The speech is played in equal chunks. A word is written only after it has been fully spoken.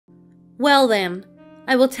Well then,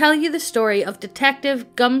 I will tell you the story of Detective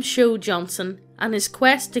ᴅᴇᴛᴇᴛᴇ and his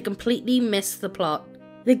quest to completely miss the plot.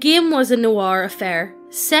 The game was a noir affair,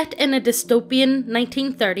 set in a dystopian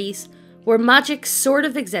 1930s where magic sort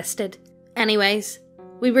of existed. Anyways,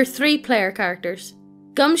 we were 3 player characters.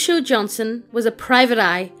 ᴅᴇᴛᴇᴛᴇ was a private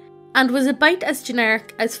eye and was about as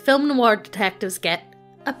generic as film noir detectives get.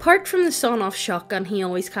 Apart from the sawn-off shotgun he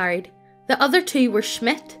always carried, the other 2 were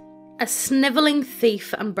Schmidt, a snivelling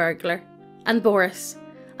thief and burglar, and Boris,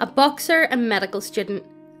 a boxer and medical student,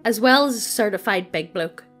 as well as a certified big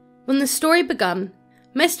bloke. When the story begun,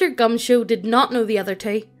 Mr. Gumshoe did not know the other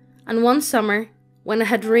 2, and one summer, when it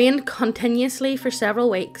had rained continuously for several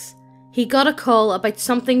weeks, he got a call about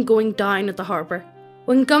something going down at the harbour.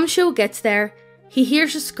 When Gumshoe gets there, he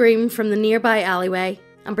hears a scream from the nearby alleyway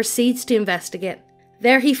and proceeds to investigate.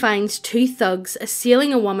 There he finds 2 thugs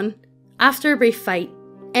assailing a woman after a brief fight,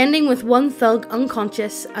 ending with one thug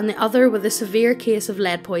unconscious and the other with a severe case of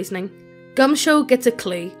lead poisoning. Gumshoe gets a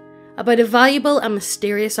clue about a valuable and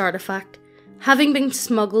mysterious artefact having been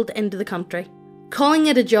smuggled into the country. Calling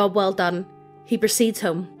it a job well done, he proceeds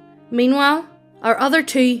home. Meanwhile, our other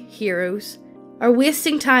 2 heroes are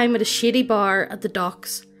wasting time at a shady bar at the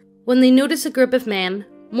docks when they notice a group of men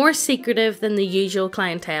more secretive than the usual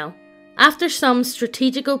clientele. After some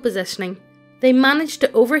strategical positioning, they manage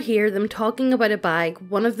to overhear them talking about a bag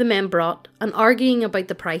one of the men brought and arguing about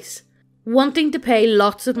the price, wanting to pay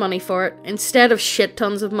lots of money for it instead of shit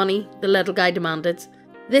tons of money the little guy demanded.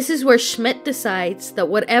 This is where Schmidt decides that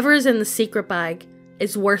whatever is in the secret bag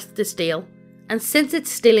is worth the steal, and since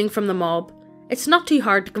it's stealing from the mob, it's not too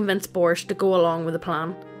hard to convince Boris to go along with the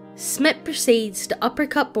plan. Schmidt proceeds to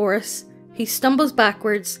uppercut Boris, who stumbles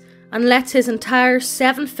backwards and lets his entire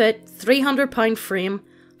 7-foot, 300-pound frame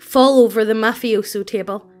fall over the mafioso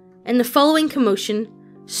table. In the following commotion,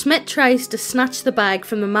 Schmidt tries to snatch the bag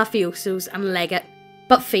from the mafiosos and leg it,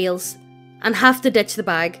 but fails, and have to ditch the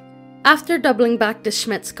bag. After doubling back to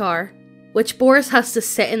Schmidt's car, which Boris has to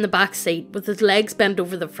sit in the back seat with his legs bent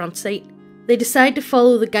over the front seat, they decide to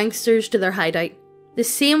follow the gangsters to their hideout, the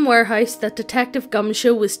same warehouse that Detective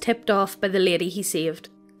Gumshoe was tipped off by the lady he saved.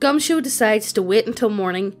 Gumshoe decides to wait until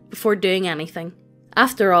morning before doing anything.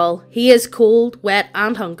 After all, he is cold, wet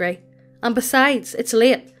and hungry, and besides, it's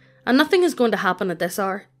late, and nothing is going to happen at this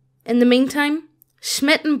hour. In the meantime,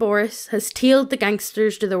 Schmidt and Boris has tailed the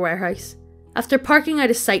gangsters to their warehouse. After parking out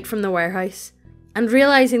of sight from the warehouse, and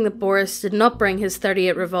realising that Boris did not bring his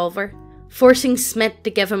 .38 revolver, forcing Schmidt to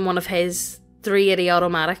give him one of his .380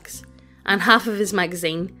 automatics, and half of his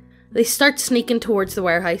magazine, they start sneaking towards the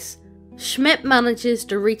warehouse. Schmidt manages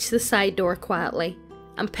to reach the side door quietly,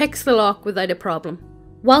 and picks the lock without a problem,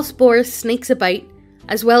 whilst Boris sneaks about,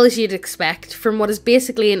 as well as you'd expect from what is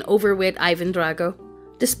basically an overweight Ivan Drago.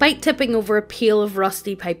 Despite tipping over a pail of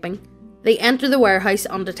rusty piping, they enter the warehouse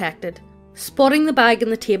undetected, spotting the bag on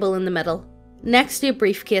the table in the middle, next to a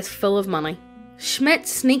briefcase full of money. Schmidt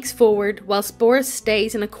sneaks forward whilst Boris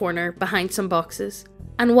stays in a corner behind some boxes,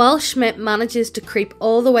 and while Schmidt manages to creep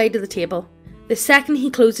all the way to the table, the second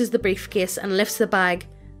he closes the briefcase and lifts the bag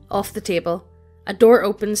off the table, a door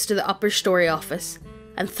opens to the upper story office,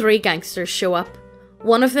 and 3 gangsters show up.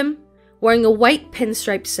 One of them, wearing a white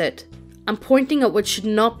pinstripe suit, and pointing at what should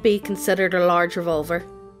not be considered a large revolver,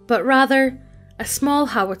 but rather a small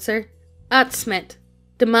howitzer, at Schmidt,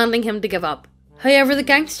 demanding him to give up. However, the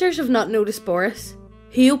gangsters have not noticed Boris.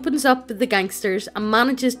 He opens up with the gangsters and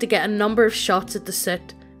manages to get a number of shots at the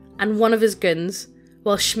suit and one of his goons,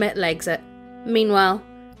 while Schmidt legs it. Meanwhile,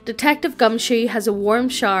 Detective Gumshoe has a warm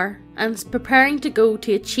shower and is preparing to go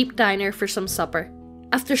to a cheap diner for some supper.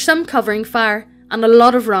 After some covering fire and a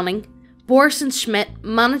lot of running, Boris and Schmidt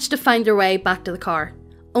manage to find their way back to the car,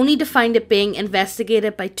 only to find it being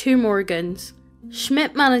investigated by 2 more goons.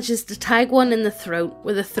 Schmidt manages to tag one in the throat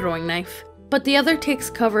with a throwing knife, but the other takes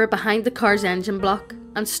cover behind the car's engine block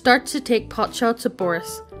and starts to take potshots at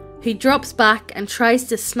Boris, who drops back and tries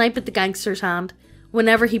to snipe at the gangster's hand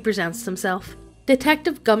whenever he presents himself.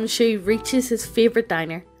 Detective Gumshoe reaches his favourite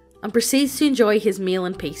diner and proceeds to enjoy his meal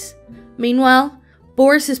in peace. Meanwhile,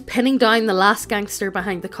 Boris is pinning down the last gangster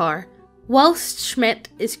behind the car, whilst Schmidt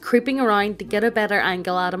is creeping around to get a better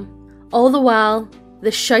angle at him. All the while,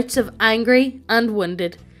 the shouts of angry and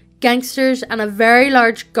wounded gangsters and a very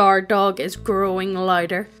large guard dog is growing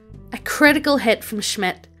louder. A critical hit from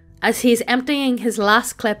Schmidt, as he is emptying his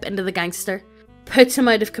last clip into the gangster, puts him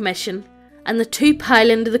out of commission, and the 2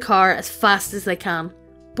 pile into the car as fast as they can.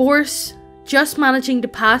 Boris just managing to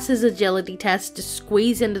pass his agility test to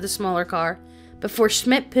squeeze into the smaller car before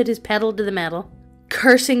Schmidt put his pedal to the metal,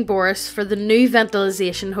 cursing Boris for the new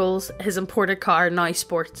ventilation holes his imported car now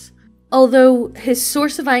sports. although his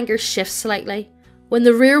source of anger shifts slightly when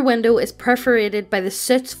the rear window is perforated by the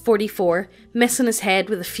soot's 44, missing his head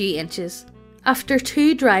with a few inches. After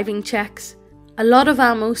 2 driving checks, a lot of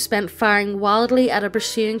ammo spent firing wildly at a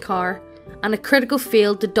pursuing car, and a critical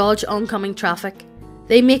fail to dodge oncoming traffic,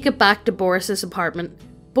 they make it back to Boris's apartment.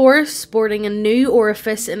 Boris sporting a new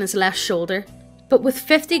orifice in his left shoulder, but with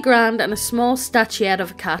 50 grand and a small statuette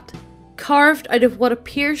of a cat, carved out of what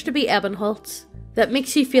appears to be Ebenholz, that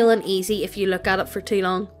makes you feel uneasy if you look at it for too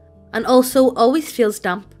long, and also always feels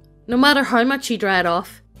damp, no matter how much you dry it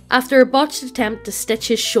off. After a botched attempt to stitch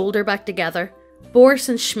his shoulder back together, Boris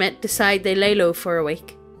and Schmidt decide they lay low for a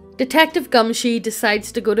week. Detective Gumshoe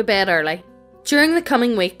decides to go to bed early. During the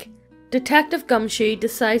coming week, Detective Gumshoe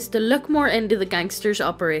decides to look more into the gangsters'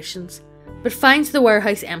 operations, but finds the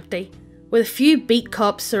warehouse empty, with a few beat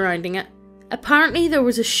cops surrounding it. Apparently there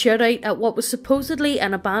was a shootout at what was supposedly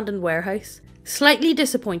an abandoned warehouse. Slightly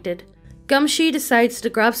disappointed, Gumshoe decides to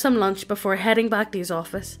grab some lunch before heading back to his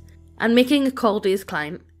office and making a call to his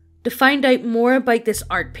client to find out more about this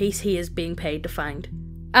art piece he is being paid to find.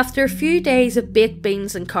 After a few days of baked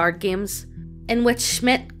beans and card games, in which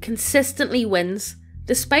Schmidt consistently wins,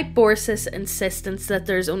 despite Boris's insistence that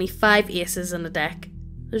there's only 5 aces in the deck.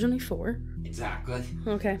 There's only 4. Exactly.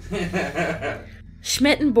 Okay.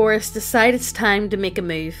 Schmidt and Boris decide it's time to make a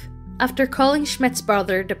move. After calling Schmidt's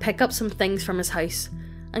brother to pick up some things from his house,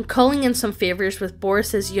 and calling in some favours with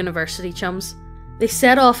Boris's university chums, they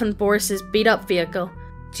set off in Boris's beat-up vehicle,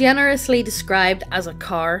 generously described as a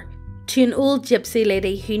car, to an old gypsy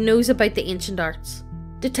lady who knows about the ancient arts.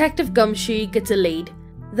 Detective Gumshoe gets a lead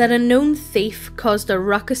that a known thief caused a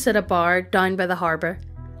ruckus at a bar down by the harbour,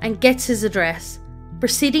 and gets his address,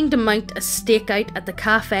 proceeding to mount a stakeout at the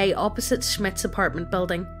cafe opposite Schmidt's apartment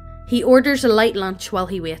building. He orders a light lunch while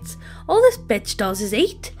he waits. All this bitch does is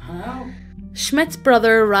eat. Oh. Schmidt's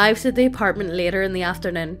brother arrives at the apartment later in the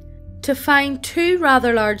afternoon to find 2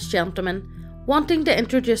 rather large gentlemen wanting to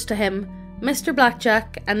introduce to him Mr.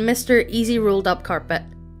 Blackjack and Mr. Easy Rolled Up Carpet.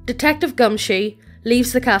 Detective Gumshoe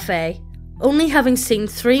leaves the cafe, only having seen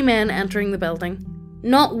 3 men entering the building,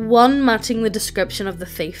 not one matching the description of the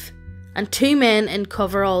thief, and 2 men in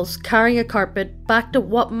coveralls carrying a carpet back to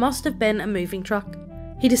what must have been a moving truck.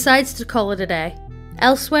 He decides to call it a day.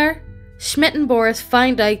 Elsewhere, Schmidt and Boris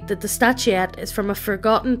find out that the statuette is from a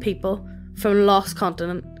forgotten people from a lost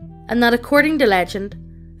continent, and that according to legend,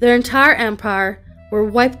 their entire empire were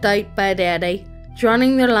wiped out by a deity,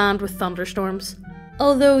 drowning their land with thunderstorms.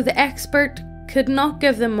 Although the expert could not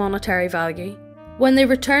give them monetary value, when they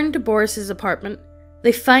return to Boris's apartment,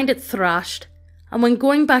 they find it thrashed, and when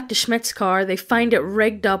going back to Schmidt's car, they find it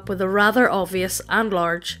rigged up with a rather obvious and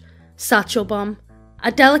large satchel bomb.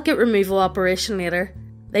 A delicate removal operation later,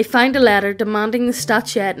 they find a letter demanding the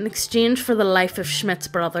statuette in exchange for the life of Schmidt's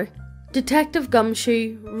brother. Detective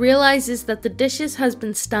Gumshoe realises that the dishes has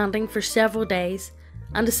been standing for several days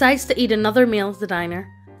and decides to eat another meal at the diner.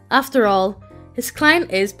 After all, his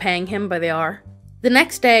client is paying him by the hour. The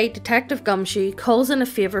next day, Detective Gumshoe calls in a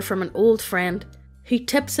favour from an old friend who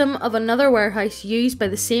tips him of another warehouse used by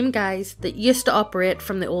the same guys that used to operate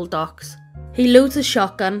from the old docks. He loads a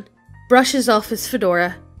shotgun, brushes off his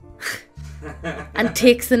fedora, and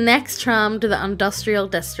takes the next tram to the industrial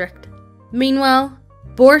district. Meanwhile,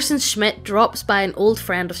 Boris and Schmidt drops by an old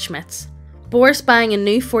friend of Schmidt's, Boris buying a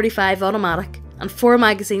new 45 automatic and 4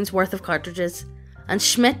 magazines worth of cartridges, and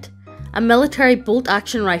Schmidt a military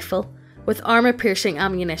bolt-action rifle with armour-piercing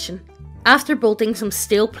ammunition. After bolting some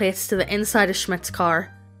steel plates to the inside of Schmidt's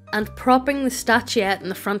car and propping the statuette in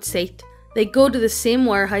the front seat, they go to the same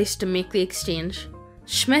warehouse to make the exchange.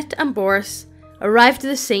 Schmidt and Boris arrive to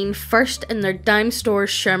the scene first in their dime store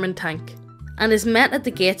Sherman tank, and is met at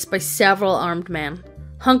the gates by several armed men.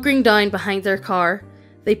 Hunkering down behind their car,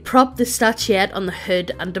 they prop the statuette on the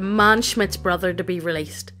hood and demand Schmidt's brother to be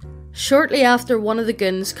released. Shortly after, one of the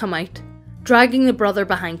goons come out, dragging the brother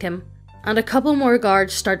behind him, and a couple more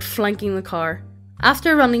guards start flanking the car.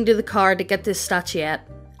 After running to the car to get the statuette,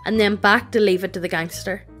 and then back to leave it to the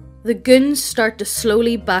gangster, the goons start to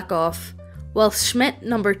slowly back off, while Schmidt,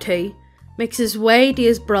 number 2, makes his way to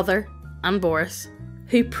his brother and Boris,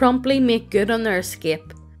 who promptly make good on their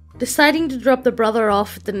escape, deciding to drop the brother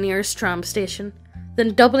off at the nearest tram station,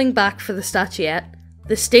 then doubling back for the statuette.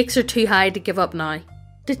 The stakes are too high to give up now.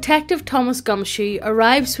 Detective Thomas Gumshoe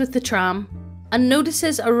arrives with the tram and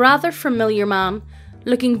notices a rather familiar man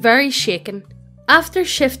looking very shaken. After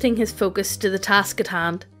shifting his focus to the task at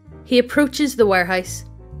hand, he approaches the warehouse.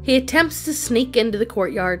 He attempts to sneak into the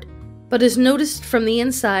courtyard, but is noticed from the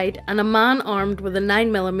inside, and a man armed with a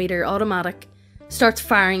 9mm automatic starts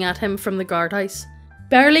firing at him from the guardhouse,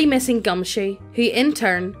 barely missing Gumshoe, who in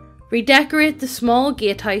turn redecorate the small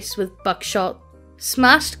gatehouse with buckshot,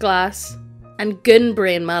 smashed glass, and gun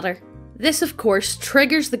brain matter. This of course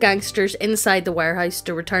triggers the gangsters inside the warehouse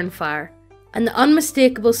to return fire, and the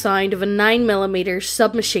unmistakable sound of a 9mm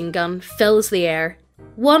submachine gun fills the air.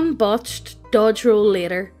 One botched dodge roll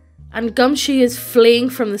later, and Gumshoe is fleeing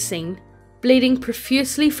from the scene, bleeding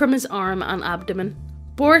profusely from his arm and abdomen.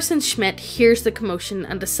 Boris and Schmidt hears the commotion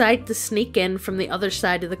and decide to sneak in from the other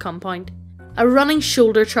side of the compound. A running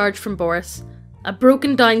shoulder charge from Boris, a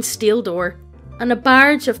broken down steel door, and a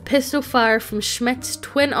barrage of pistol fire from Schmidt's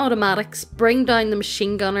twin automatics bring down the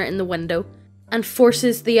machine gunner in the window and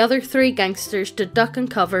forces the other 3 gangsters to duck and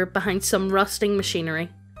cover behind some rusting machinery.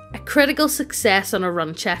 A critical success on a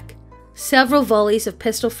run check. Several volleys of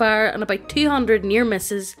pistol fire and about 200 near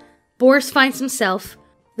misses, Boris finds himself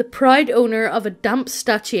the proud owner of a damp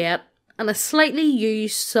statuette and a slightly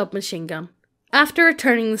used submachine gun. After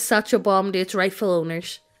returning the satchel bomb to its rightful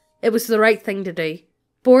owners, it was the right thing to do.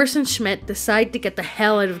 Boris and Schmidt decide to get the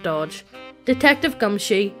hell out of Dodge. Detective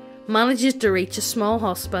Gumshoe manages to reach a small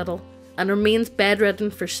hospital and remains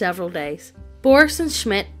bedridden for several days. Boris and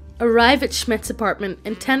Schmidt arrive at Schmidt's apartment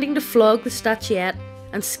intending to flog the statuette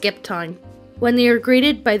and skip town, when they are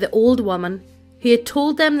greeted by the old woman who had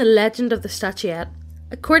told them the legend of the statuette.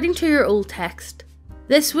 According to your old text,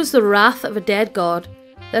 this was the wrath of a dead god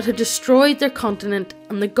that had destroyed their continent,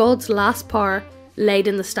 and the god's last power laid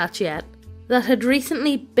in the statuette that had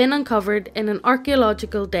recently been uncovered in an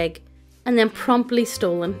archaeological dig and then promptly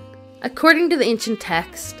stolen. According to the ancient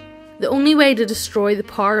text, the only way to destroy the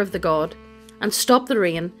power of the god and stop the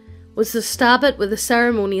rain was to stab it with a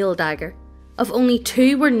ceremonial dagger. Of only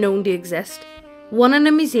 2 were known to exist, one in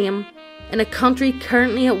a museum in a country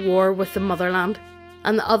currently at war with the motherland,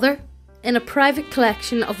 and the other in a private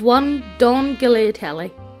collection of one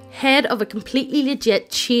ᴍᴜᴛᴇᴜᴜ, head of a completely legit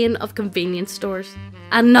chain of convenience stores,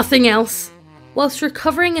 and nothing else. Whilst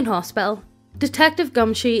recovering in hospital, Detective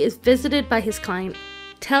Gumshoe is visited by his client,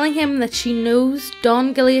 telling him that she knows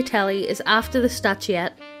ᴍᴜᴛᴇᴜᴜ is after the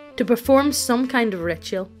statuette to perform some kind of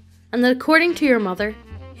ritual, and that according to your mother,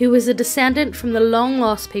 who was a descendant from the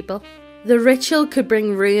long-lost people, the ritual could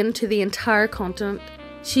bring ruin to the entire continent.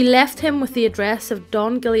 She left him with the address of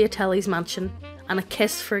ᴍᴜᴛᴇᴜᴜ's mansion and a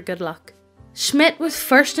kiss for good luck. Schmidt was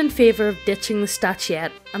first in favour of ditching the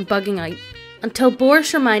statuette and bugging out, until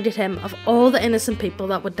Boris reminded him of all the innocent people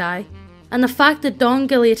that would die, and the fact that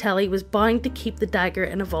ᴍᴜᴛᴇᴜᴜ was bound to keep the dagger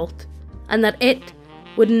in a vault, and that it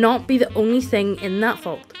would not be the only thing in that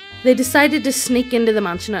vault. They decided to sneak into the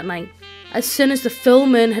mansion at night, as soon as the full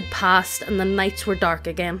moon had passed and the nights were dark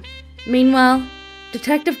again. Meanwhile,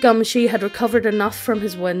 Detective Gumshoe had recovered enough from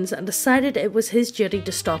his wounds and decided it was his duty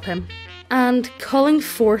to stop him, and, calling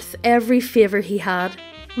forth every favour he had,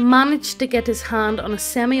 managed to get his hand on a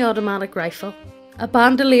semi-automatic rifle, a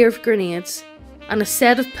bandolier of grenades, and a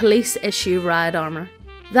set of police-issue riot armour.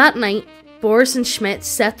 That night, Boris and Schmidt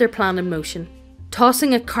set their plan in motion.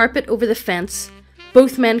 Tossing a carpet over the fence,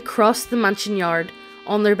 both men crossed the mansion yard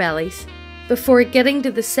on their bellies, before getting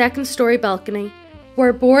to the second-storey balcony,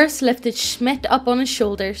 where Boris lifted Schmidt up on his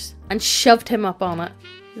shoulders and shoved him up on it,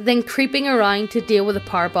 then creeping around to deal with the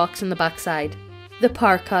power box in the backside. The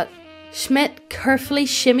power cut. Schmidt carefully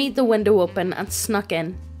shimmied the window open and snuck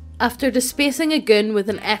in. After despacing a gun with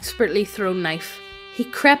an expertly thrown knife, he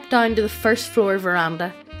crept down to the first floor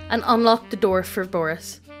veranda and unlocked the door for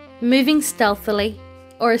Boris. Moving stealthily,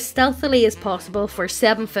 or as stealthily as possible for a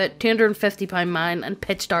 7-foot, 250-pound man in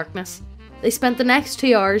pitch darkness, they spent the next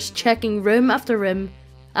 2 hours checking room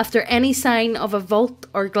after any sign of a vault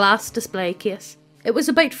or glass display case. It was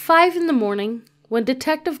about 5 in the morning when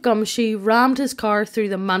Detective Gumshoe rammed his car through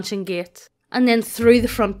the mansion gates and then through the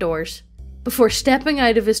front doors, before stepping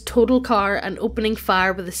out of his total car and opening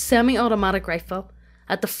fire with a semi-automatic rifle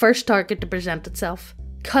at the first target to present itself,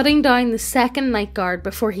 cutting down the second night guard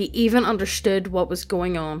before he even understood what was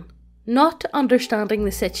going on. Not understanding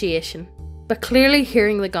the situation, but clearly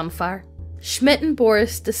hearing the gunfire, Schmidt and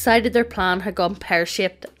Boris decided their plan had gone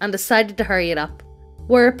pear-shaped and decided to hurry it up.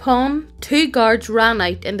 Whereupon, 2 guards ran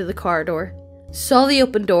out into the corridor, saw the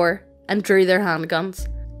open door, and drew their handguns.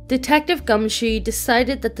 Detective Gumshoe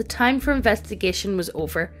decided that the time for investigation was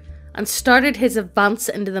over and started his advance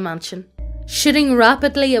into the mansion, shooting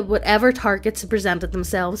rapidly at whatever targets presented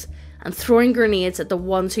themselves and throwing grenades at the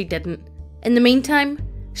ones who didn't. In the meantime,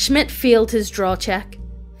 Schmidt failed his draw check,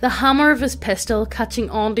 the hammer of his pistol catching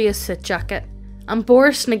onto his suit jacket, and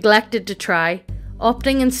Boris neglected to try,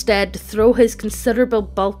 opting instead to throw his considerable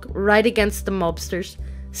bulk right against the mobsters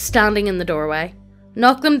standing in the doorway,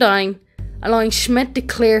 knock them down, allowing Schmidt to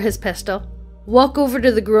clear his pistol, walk over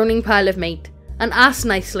to the groaning pile of meat, and ask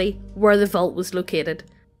nicely where the vault was located.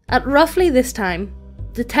 At roughly this time,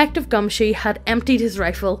 Detective Gumshoe had emptied his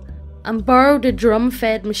rifle and borrowed a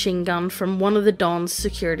drum-fed machine gun from one of the Don's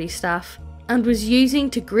security staff, and was using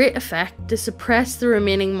to great effect to suppress the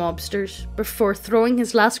remaining mobsters before throwing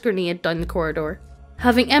his last grenade down the corridor.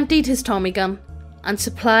 Having emptied his Tommy gun and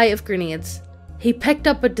supply of grenades, he picked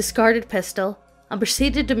up a discarded pistol and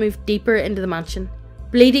proceeded to move deeper into the mansion,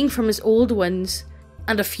 bleeding from his old wounds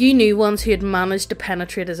and a few new ones who had managed to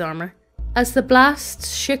penetrate his armour. As the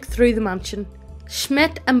blasts shook through the mansion,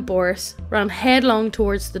 Schmidt and Boris ran headlong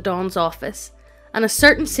towards the Don's office and a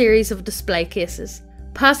certain series of display cases,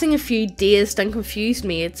 passing a few dazed and confused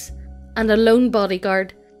maids and a lone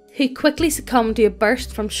bodyguard who quickly succumbed to a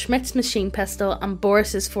burst from Schmidt's machine pistol and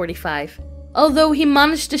Boris's .45. Although he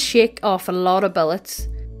managed to shake off a lot of bullets,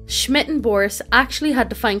 Schmidt and Boris actually had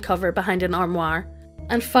to find cover behind an armoire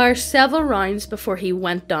and fire several rounds before he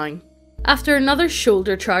went down. After another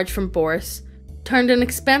shoulder charge from Boris turned an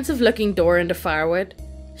expensive looking door into firewood,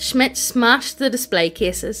 Schmidt smashed the display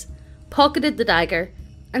cases, pocketed the dagger,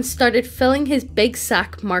 and started filling his big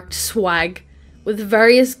sack marked swag with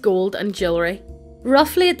various gold and jewellery.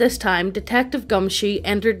 Roughly at this time, Detective Gumshoe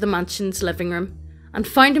entered the mansion's living room and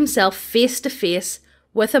found himself face to face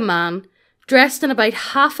with a man dressed in about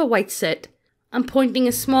half a white suit and pointing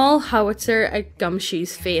a small howitzer at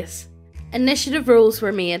Gumshoe's face. Initiative rolls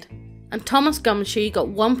were made, and Thomas Gumshoe got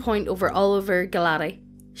 1 point over ᴅᴇᴛᴇᴜ.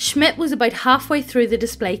 Schmidt was about halfway through the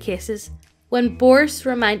display cases when Boris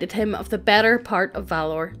reminded him of the better part of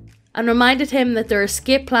Valor, and reminded him that their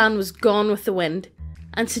escape plan was gone with the wind,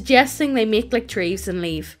 and suggesting they make like trees and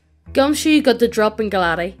leave. Gumshoe got the drop in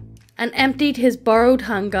ⴅᴜ and emptied his borrowed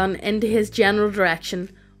handgun into his general direction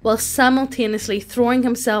while simultaneously throwing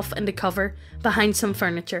himself into cover behind some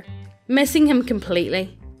furniture. Missing him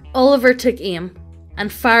completely, Oliver took aim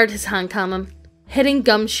and fired his hand cannon, hitting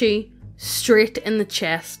Gumshoe straight in the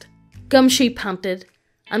chest. Gumshoe panted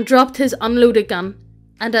and dropped his unloaded gun,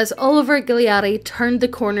 and as ᴅᴜᴜ turned the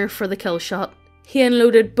corner for the kill shot, he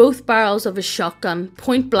unloaded both barrels of his shotgun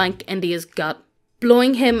point blank into his gut,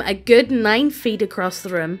 blowing him a good 9 feet across the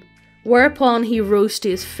room, whereupon he rose to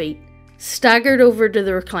his feet, staggered over to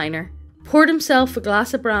the recliner, poured himself a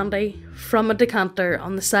glass of brandy from a decanter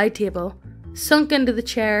on the side table, sunk into the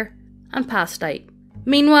chair, and passed out.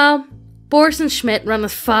 Meanwhile, Boris and Schmidt ran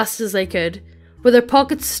as fast as they could, with their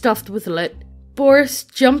pockets stuffed with loot. Boris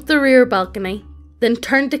jumped the rear balcony, then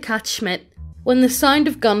turned to catch Schmidt, when the sound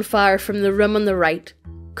of gunfire from the room on the right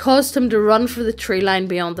caused him to run for the tree line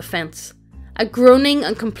beyond the fence, a groaning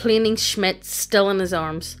and complaining Schmidt still in his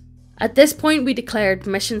arms. At this point we declared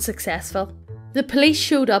mission successful. The police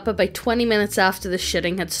showed up about 20 minutes after the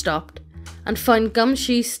shooting had stopped, and found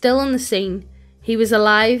Gumshoe still on the scene. He was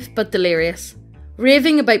alive but delirious,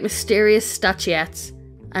 raving about mysterious statuettes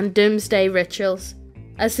and doomsday rituals.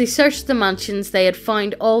 As they searched the mansions, they had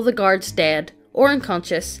found all the guards dead or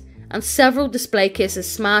unconscious, and several display cases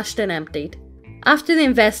smashed and emptied. After the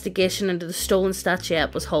investigation into the stolen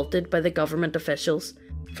statuette was halted by the government officials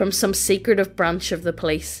from some secretive branch of the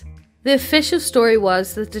police, the official story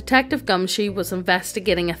was that Detective Gumshoe was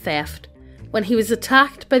investigating a theft when he was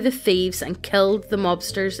attacked by the thieves and killed the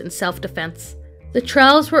mobsters in self-defense. The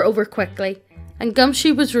trials were over quickly, and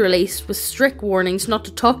Gumshoe was released with strict warnings not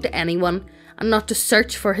to talk to anyone and not to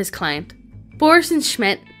search for his client. Boris and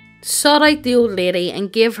Schmidt sought out the old lady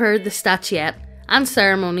and gave her the statuette and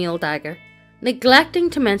ceremonial dagger, neglecting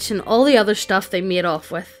to mention all the other stuff they made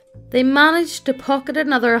off with. They managed to pocket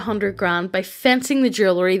another 100 grand by fencing the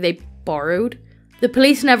jewellery they borrowed. The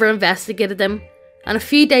police never investigated them, and a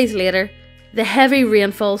few days later, the heavy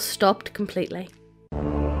rainfall stopped completely.